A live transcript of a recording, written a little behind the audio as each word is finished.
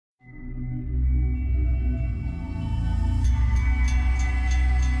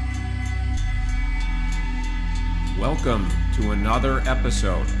Welcome to another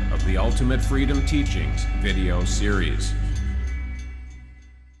episode of the Ultimate Freedom Teachings video series.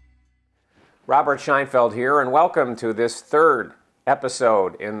 Robert Scheinfeld here, and welcome to this third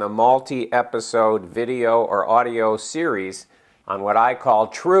episode in the multi-episode video or audio series on what I call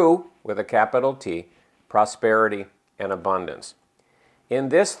true, with a capital T, prosperity and abundance. In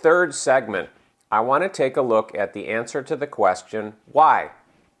this third segment, I want to take a look at the answer to the question, why?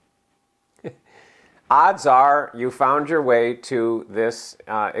 Odds are you found your way to this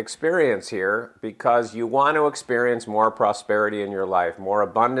experience here because you want to experience more prosperity in your life, more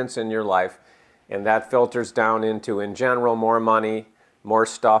abundance in your life, and that filters down into, in general, more money, more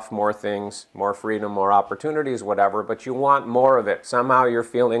stuff, more things, more freedom, more opportunities, whatever, but you want more of it. Somehow you're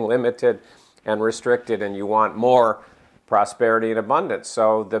feeling limited and restricted and you want more prosperity and abundance.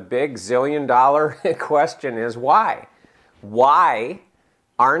 So the big zillion-dollar question is why? Why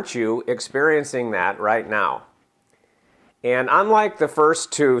aren't you experiencing that right now? And unlike the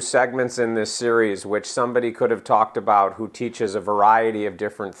first two segments in this series, which somebody could have talked about who teaches a variety of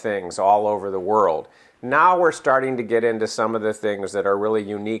different things all over the world, now we're starting to get into some of the things that are really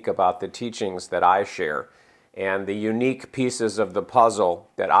unique about the teachings that I share and the unique pieces of the puzzle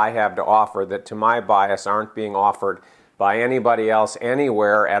that I have to offer that, to my bias, aren't being offered by anybody else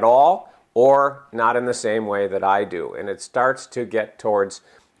anywhere at all, or not in the same way that I do. And it starts to get towards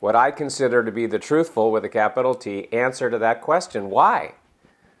what I consider to be the truthful, with a capital T, answer to that question. Why?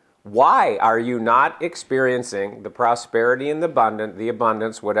 Why are you not experiencing the prosperity and the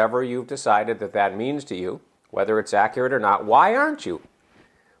abundance, whatever you've decided that means to you, whether it's accurate or not? Why aren't you?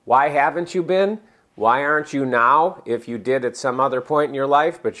 Why haven't you been? Why aren't you now? If you did at some other point in your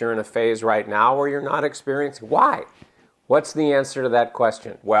life, but you're in a phase right now where you're not experiencing, why? What's the answer to that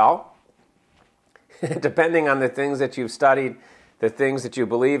question? Well, depending on the things that you've studied, the things that you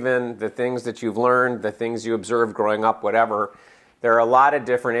believe in, the things that you've learned, the things you observed growing up, whatever, there are a lot of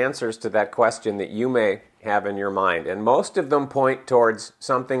different answers to that question that you may have in your mind. And most of them point towards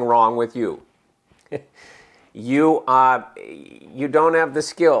something wrong with you. You don't have the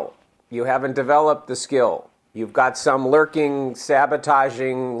skill. You haven't developed the skill. You've got some lurking,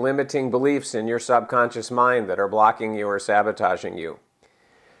 sabotaging, limiting beliefs in your subconscious mind that are blocking you or sabotaging you.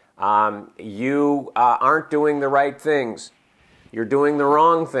 You aren't doing the right things. You're doing the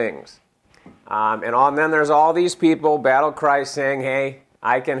wrong things. And then there's all these people, battle cries, saying, hey,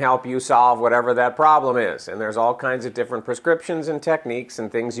 I can help you solve whatever that problem is. And there's all kinds of different prescriptions and techniques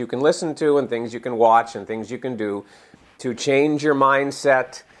and things you can listen to and things you can watch and things you can do to change your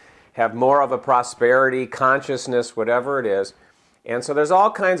mindset, have more of a prosperity, consciousness, whatever it is. And so there's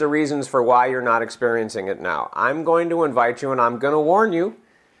all kinds of reasons for why you're not experiencing it now. I'm going to invite you and I'm going to warn you.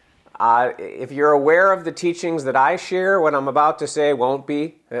 If you're aware of the teachings that I share, what I'm about to say won't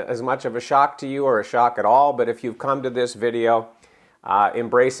be as much of a shock to you or a shock at all, but if you've come to this video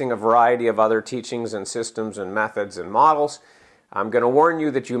embracing a variety of other teachings and systems and methods and models, I'm going to warn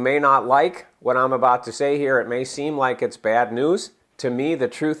you that you may not like what I'm about to say here. It may seem like it's bad news. To me, the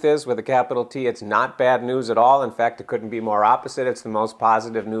truth is, with a capital T, it's not bad news at all. In fact, it couldn't be more opposite. It's the most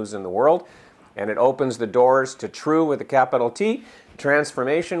positive news in the world, and it opens the doors to true, with a capital T,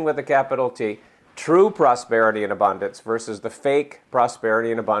 transformation, with a capital T, true prosperity and abundance versus the fake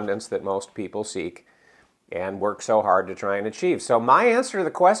prosperity and abundance that most people seek and work so hard to try and achieve. So my answer to the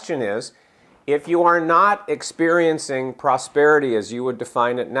question is, if you are not experiencing prosperity as you would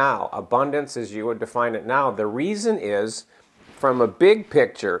define it now, abundance as you would define it now, the reason is from a big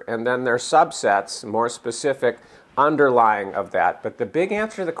picture, and then there's subsets, more specific underlying of that. But the big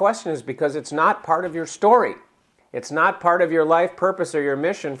answer to the question is because it's not part of your story. It's not part of your life purpose or your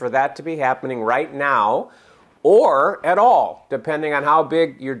mission for that to be happening right now or at all, depending on how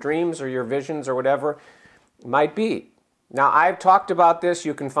big your dreams or your visions or whatever might be. Now, I've talked about this.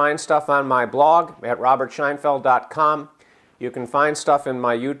 You can find stuff on my blog at robertscheinfeld.com. You can find stuff in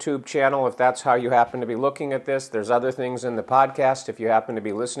my YouTube channel if that's how you happen to be looking at this. There's other things in the podcast if you happen to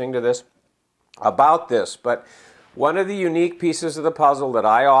be listening to this about this. But one of the unique pieces of the puzzle that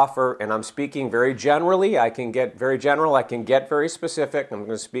I offer, and I'm speaking very generally, I can get very general, I can get very specific, I'm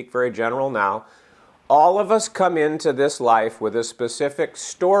going to speak very general now. All of us come into this life with a specific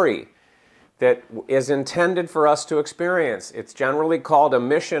story that is intended for us to experience. It's generally called a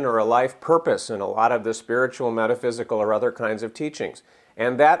mission or a life purpose in a lot of the spiritual, metaphysical, or other kinds of teachings.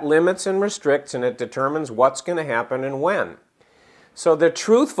 And that limits and restricts, and it determines what's going to happen and when. So the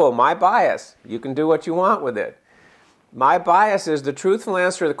truthful, my bias, you can do what you want with it. My bias is the truthful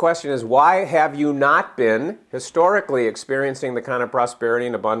answer to the question is, why have you not been historically experiencing the kind of prosperity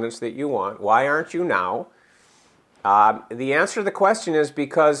and abundance that you want? Why aren't you now? The answer to the question is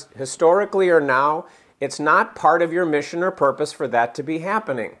because historically or now, It's not part of your mission or purpose for that to be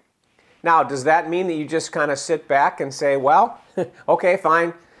happening. Now, does that mean that you just kind of sit back and say, well, okay,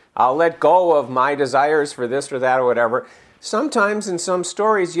 fine, I'll let go of my desires for this or that or whatever? Sometimes in some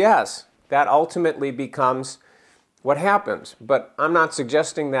stories, yes, that ultimately becomes what happens. But I'm not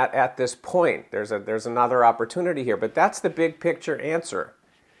suggesting that at this point. There's another opportunity here. But that's the big picture answer.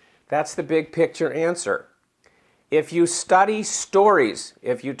 That's the big picture answer. If you study stories,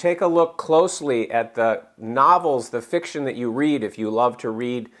 if you take a look closely at the novels, the fiction that you read, if you love to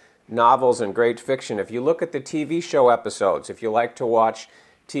read novels and great fiction, if you look at the TV show episodes, if you like to watch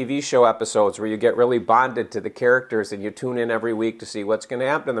TV show episodes where you get really bonded to the characters and you tune in every week to see what's going to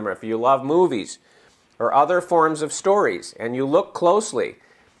happen to them, or if you love movies or other forms of stories, and you look closely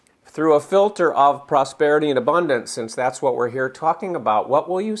through a filter of prosperity and abundance, since that's what we're here talking about, what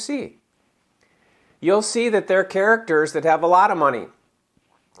will you see? You'll see that there are characters that have a lot of money,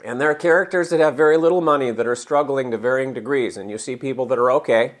 and there are characters that have very little money that are struggling to varying degrees, and you see people that are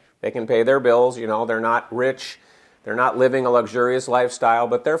okay. They can pay their bills, they're not rich, they're not living a luxurious lifestyle,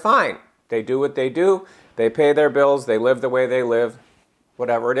 but they're fine. They do what they do, they pay their bills, they live the way they live,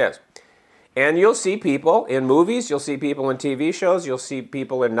 whatever it is. And you'll see people in movies, you'll see people in TV shows, you'll see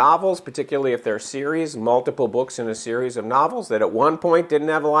people in novels, particularly if they're series, multiple books in a series of novels, that at one point didn't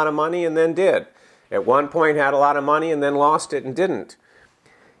have a lot of money and then did. At one point had a lot of money and then lost it and didn't.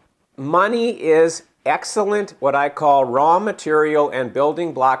 Money is excellent, what I call raw material and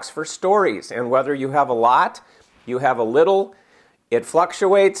building blocks for stories. And whether you have a lot, you have a little, it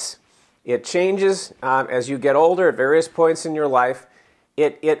fluctuates, it changes as you get older at various points in your life.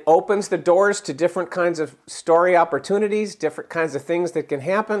 It opens the doors to different kinds of story opportunities, different kinds of things that can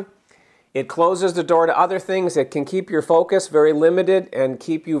happen. It closes the door to other things that can keep your focus very limited and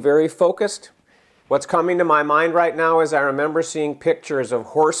keep you very focused. What's coming to my mind right now is I remember seeing pictures of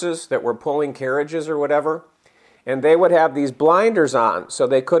horses that were pulling carriages or whatever, and they would have these blinders on so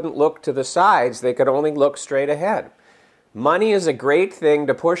they couldn't look to the sides, they could only look straight ahead. Money is a great thing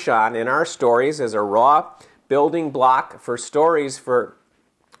to push on in our stories as a raw building block for stories, for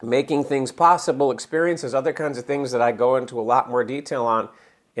making things possible, experiences, other kinds of things that I go into a lot more detail on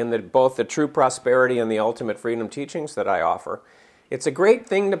in both the True Prosperity and the Ultimate Freedom teachings that I offer. It's a great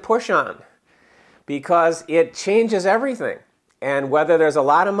thing to push on, because it changes everything. And whether there's a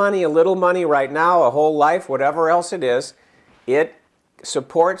lot of money, a little money right now, a whole life, whatever else it is, it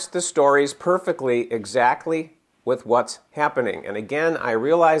supports the stories perfectly, exactly with what's happening. And again, I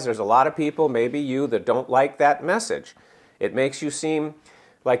realize there's a lot of people, maybe you, that don't like that message. It makes you seem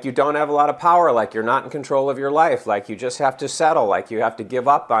like you don't have a lot of power, like you're not in control of your life, like you just have to settle, like you have to give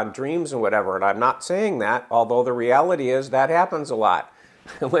up on dreams and whatever. And I'm not saying that, although the reality is that happens a lot.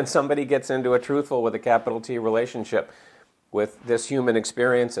 When somebody gets into a truthful with a capital T relationship with this human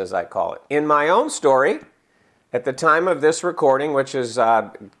experience, as I call it. In my own story, at the time of this recording, which is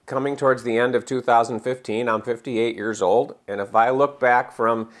coming towards the end of 2015, I'm 58 years old, and if I look back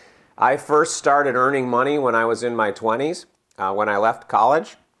from, I first started earning money when I was in my 20s, when I left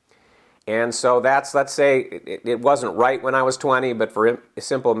college, and so that's, let's say, it wasn't right when I was 20, but for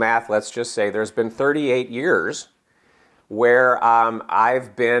simple math, let's just say there's been 38 years where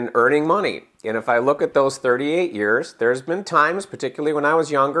I've been earning money. And if I look at those 38 years, there's been times, particularly when I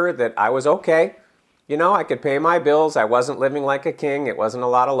was younger, that I was okay. I could pay my bills. I wasn't living like a king. It wasn't a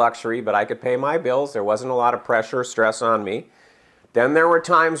lot of luxury, but I could pay my bills. There wasn't a lot of pressure, stress on me. Then there were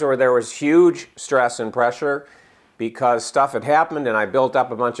times where there was huge stress and pressure because stuff had happened and I built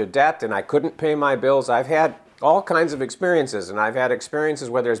up a bunch of debt and I couldn't pay my bills. I've had all kinds of experiences, and I've had experiences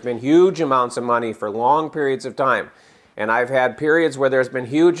where there's been huge amounts of money for long periods of time. And I've had periods where there's been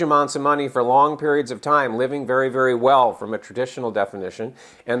huge amounts of money for long periods of time, living very, very well from a traditional definition.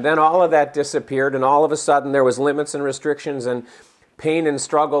 And then all of that disappeared, and all of a sudden there was limits and restrictions and pain and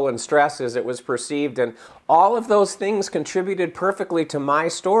struggle and stress as it was perceived. And all of those things contributed perfectly to my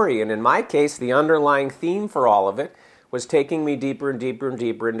story. And in my case, the underlying theme for all of it was taking me deeper and deeper and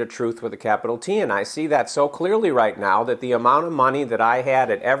deeper into truth with a capital T. And I see that so clearly right now, that the amount of money that I had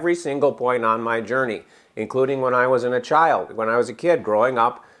at every single point on my journey, including when I was a kid growing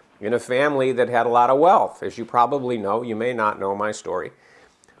up in a family that had a lot of wealth, as you probably know, you may not know my story,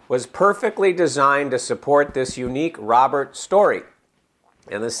 was perfectly designed to support this unique Robert story.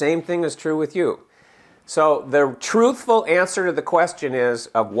 And the same thing is true with you. So the truthful answer to the question is,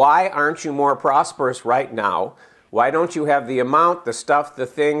 of why aren't you more prosperous right now? Why don't you have the amount, the stuff, the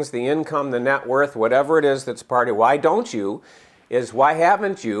things, the income, the net worth, whatever it is that's part of, why don't you? Is why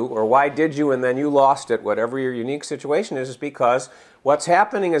haven't you, or why did you and then you lost it, whatever your unique situation is because what's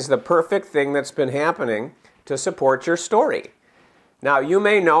happening is the perfect thing that's been happening to support your story. Now, you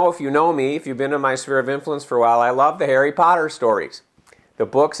may know, if you know me, if you've been in my sphere of influence for a while, I love the Harry Potter stories, the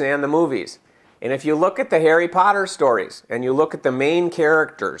books and the movies. And if you look at the Harry Potter stories and you look at the main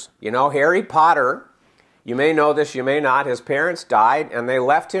characters, you know, Harry Potter, you may know this, you may not, his parents died and they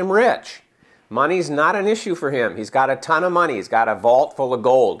left him rich. Money's not an issue for him. He's got a ton of money. He's got a vault full of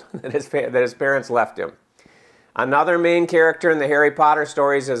gold that his parents left him. Another main character in the Harry Potter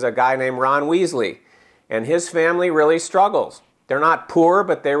stories is a guy named Ron Weasley, and his family really struggles. They're not poor,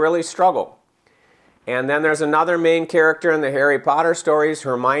 but they really struggle. And then there's another main character in the Harry Potter stories,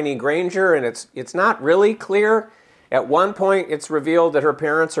 Hermione Granger, and it's not really clear. At one point, it's revealed that her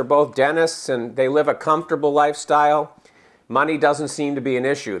parents are both dentists and they live a comfortable lifestyle. Money doesn't seem to be an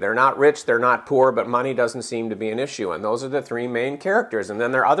issue. They're not rich, they're not poor, but money doesn't seem to be an issue. And those are the three main characters. And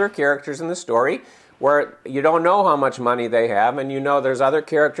then there are other characters in the story where you don't know how much money they have, and you know there's other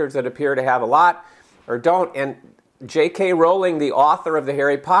characters that appear to have a lot or don't. And J.K. Rowling, the author of the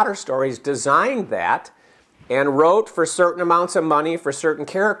Harry Potter stories, designed that and wrote for certain amounts of money for certain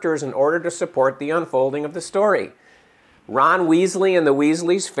characters in order to support the unfolding of the story. Ron Weasley and the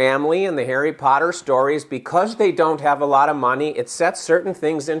Weasleys family and the Harry Potter stories, because they don't have a lot of money, it sets certain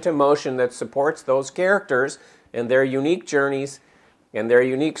things into motion that supports those characters and their unique journeys and their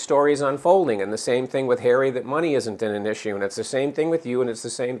unique stories unfolding. And the same thing with Harry, that money isn't an issue. And it's the same thing with you, and it's the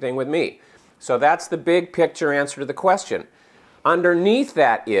same thing with me. So that's the big picture answer to the question. Underneath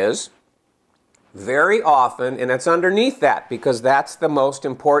that is, very often, and it's underneath that because that's the most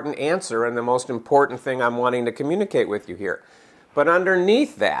important answer and the most important thing I'm wanting to communicate with you here. But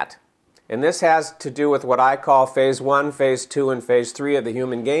underneath that, and this has to do with what I call phase 1, phase 2, and phase 3 of the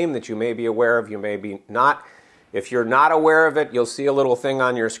human game that you may be aware of, you may be not. If you're not aware of it, you'll see a little thing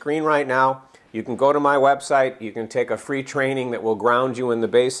on your screen right now. You can go to my website, you can take a free training that will ground you in the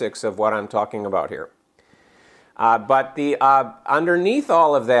basics of what I'm talking about here. But underneath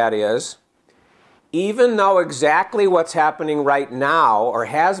all of that is, even though exactly what's happening right now or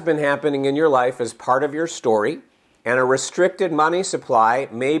has been happening in your life is part of your story, and a restricted money supply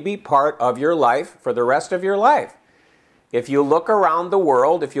may be part of your life for the rest of your life. If you look around the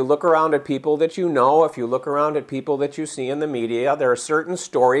world, if you look around at people that you know, if you look around at people that you see in the media, there are certain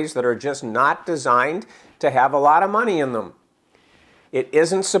stories that are just not designed to have a lot of money in them. It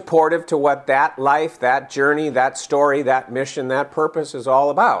isn't supportive to what that life, that journey, that story, that mission, that purpose is all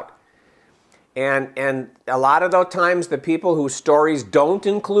about. And a lot of those times, the people whose stories don't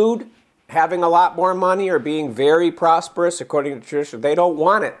include having a lot more money or being very prosperous, according to tradition, they don't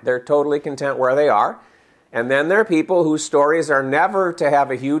want it. They're totally content where they are. And then there are people whose stories are never to have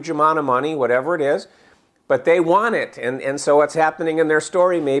a huge amount of money, whatever it is, but they want it. And so what's happening in their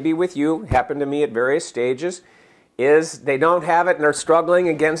story, maybe with you, happened to me at various stages, is they don't have it and they're struggling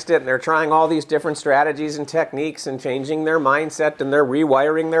against it and they're trying all these different strategies and techniques and changing their mindset and they're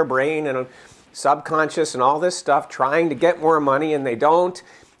rewiring their brain and subconscious and all this stuff, trying to get more money, and they don't.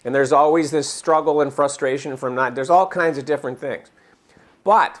 And there's always this struggle and frustration from not, there's all kinds of different things.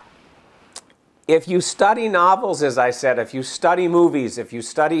 But if you study novels, as I said, if you study movies, if you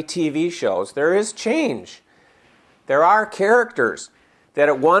study TV shows, there is change. There are characters that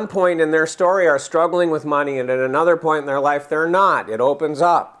at one point in their story are struggling with money, and at another point in their life they're not. It opens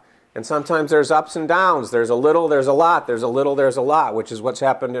up. And sometimes there's ups and downs. There's a little, there's a lot, there's a little, there's a lot, which is what's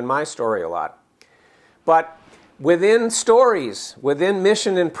happened in my story a lot. But within stories, within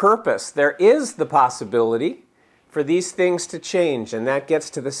mission and purpose, there is the possibility for these things to change. And that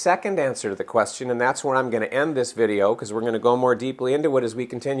gets to the second answer to the question, and that's where I'm going to end this video, because we're going to go more deeply into it as we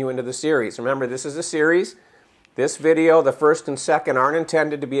continue into the series. Remember, this is a series. This video, the first and second, aren't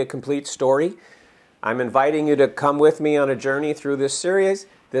intended to be a complete story. I'm inviting you to come with me on a journey through this series.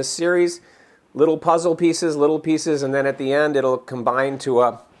 Little puzzle pieces, and then at the end it'll combine to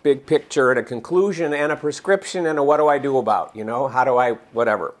a big picture and a conclusion and a prescription and a what do I do about, you know, how do I,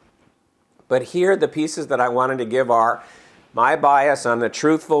 whatever. But here the pieces that I wanted to give are my bias on the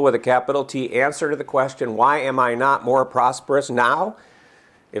truthful with a capital T answer to the question, why am I not more prosperous now?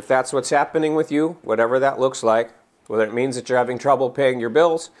 If that's what's happening with you, whatever that looks like, whether it means that you're having trouble paying your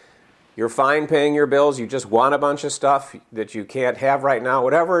bills, you're fine paying your bills, you just want a bunch of stuff that you can't have right now,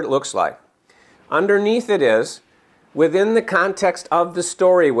 whatever it looks like. Underneath it is, within the context of the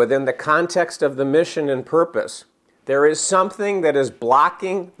story, within the context of the mission and purpose, there is something that is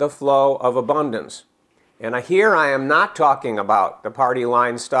blocking the flow of abundance. And here I am not talking about the party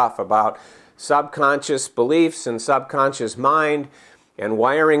line stuff, about subconscious beliefs and subconscious mind and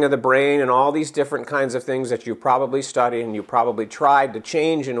wiring of the brain and all these different kinds of things that you probably studied and you probably tried to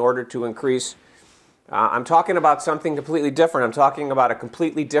change in order to increase. I'm talking about something completely different. I'm talking about a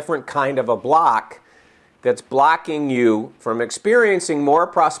completely different kind of a block that's blocking you from experiencing more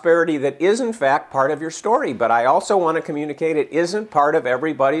prosperity that is in fact part of your story. But I also want to communicate it isn't part of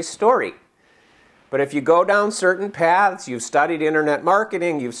everybody's story. But if you go down certain paths, you've studied internet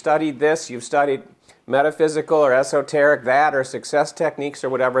marketing, you've studied this, you've studied metaphysical or esoteric that or success techniques or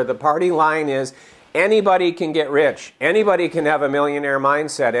whatever, the party line is anybody can get rich. Anybody can have a millionaire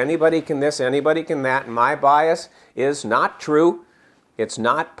mindset. Anybody can this, anybody can that. And my bias is not true. It's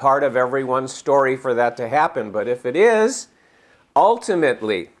not part of everyone's story for that to happen. But if it is,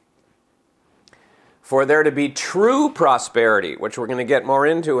 ultimately, for there to be true prosperity, which we're going to get more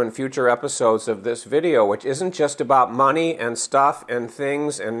into in future episodes of this video, which isn't just about money and stuff and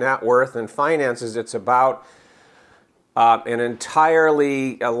things and net worth and finances, it's about an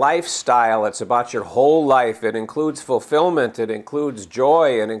entirely a lifestyle. It's about your whole life. It includes fulfillment. It includes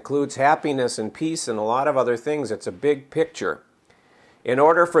joy. It includes happiness and peace and a lot of other things. It's a big picture. In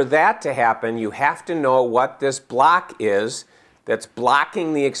order for that to happen, you have to know what this block is that's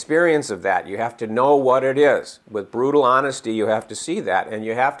blocking the experience of that. You have to know what it is. With brutal honesty, you have to see that. And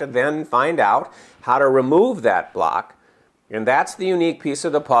you have to then find out how to remove that block. And that's the unique piece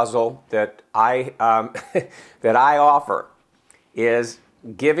of the puzzle that I offer, is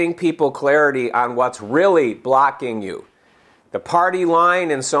giving people clarity on what's really blocking you. The party line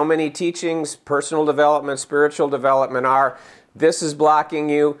in so many teachings, personal development, spiritual development, are this is blocking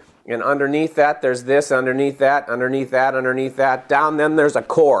you, and underneath that there's this, underneath that, underneath that, underneath that. Down then there's a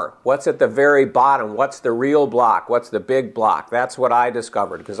core. What's at the very bottom? What's the real block? What's the big block? That's what I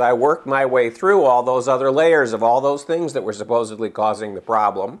discovered, because I worked my way through all those other layers of all those things that were supposedly causing the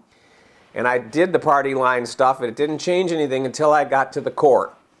problem. And I did the party line stuff, and it didn't change anything until I got to the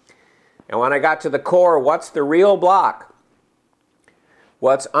core. And when I got to the core, what's the real block?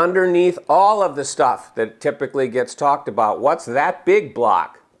 What's underneath all of the stuff that typically gets talked about? What's that big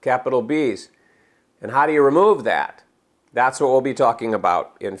block? Capital B's. And how do you remove that? That's what we'll be talking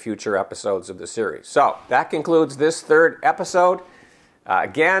about in future episodes of the series. So that concludes this third episode.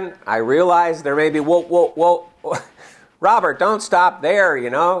 Again, I realize there may be, whoa, Robert, don't stop there, you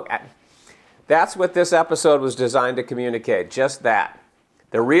know. That's what this episode was designed to communicate, just that.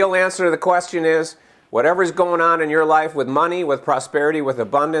 The real answer to the question is, whatever's going on in your life with money, with prosperity, with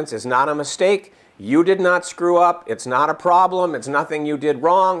abundance is not a mistake. You did not screw up. It's not a problem. It's nothing you did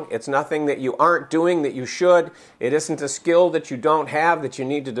wrong. It's nothing that you aren't doing that you should. It isn't a skill that you don't have that you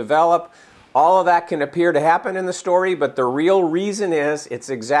need to develop. All of that can appear to happen in the story, but the real reason is it's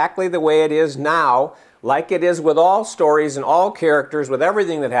exactly the way it is now, like it is with all stories and all characters, with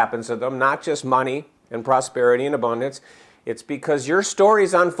everything that happens to them, not just money and prosperity and abundance. It's because your story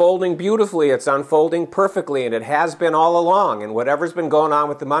is unfolding beautifully, it's unfolding perfectly, and it has been all along. And whatever's been going on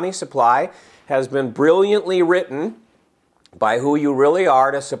with the money supply has been brilliantly written by who you really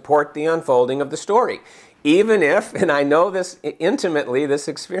are to support the unfolding of the story. Even if, and I know this intimately, this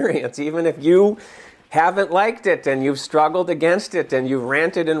experience, even if you haven't liked it and you've struggled against it and you've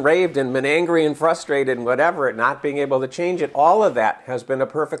ranted and raved and been angry and frustrated and whatever, and not being able to change it, all of that has been a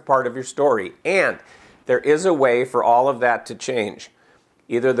perfect part of your story. And there is a way for all of that to change.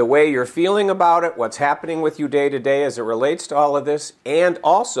 Either the way you're feeling about it, what's happening with you day to day as it relates to all of this, and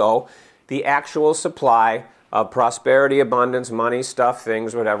also the actual supply of prosperity, abundance, money, stuff,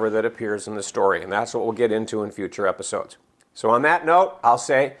 things, whatever that appears in the story. And that's what we'll get into in future episodes. So on that note, I'll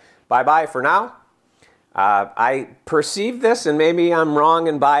say bye-bye for now. I perceive this, and maybe I'm wrong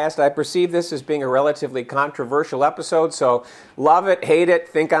and biased, I perceive this as being a relatively controversial episode, so love it, hate it,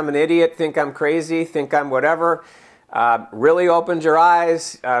 think I'm an idiot, think I'm crazy, think I'm whatever, really opened your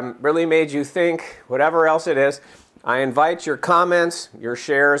eyes, really made you think, whatever else it is. I invite your comments, your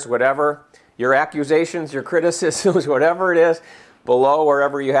shares, whatever, your accusations, your criticisms, whatever it is, below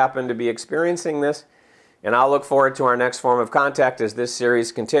wherever you happen to be experiencing this. And I'll look forward to our next form of contact as this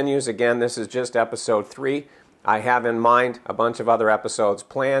series continues. Again, this is just episode 3. I have in mind a bunch of other episodes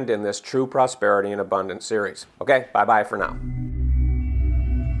planned in this True Prosperity and Abundance series. Okay, bye-bye for now.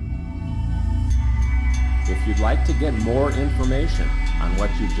 If you'd like to get more information on what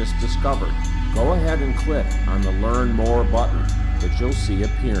you just discovered, go ahead and click on the Learn More button that you'll see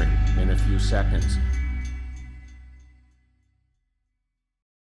appearing in a few seconds.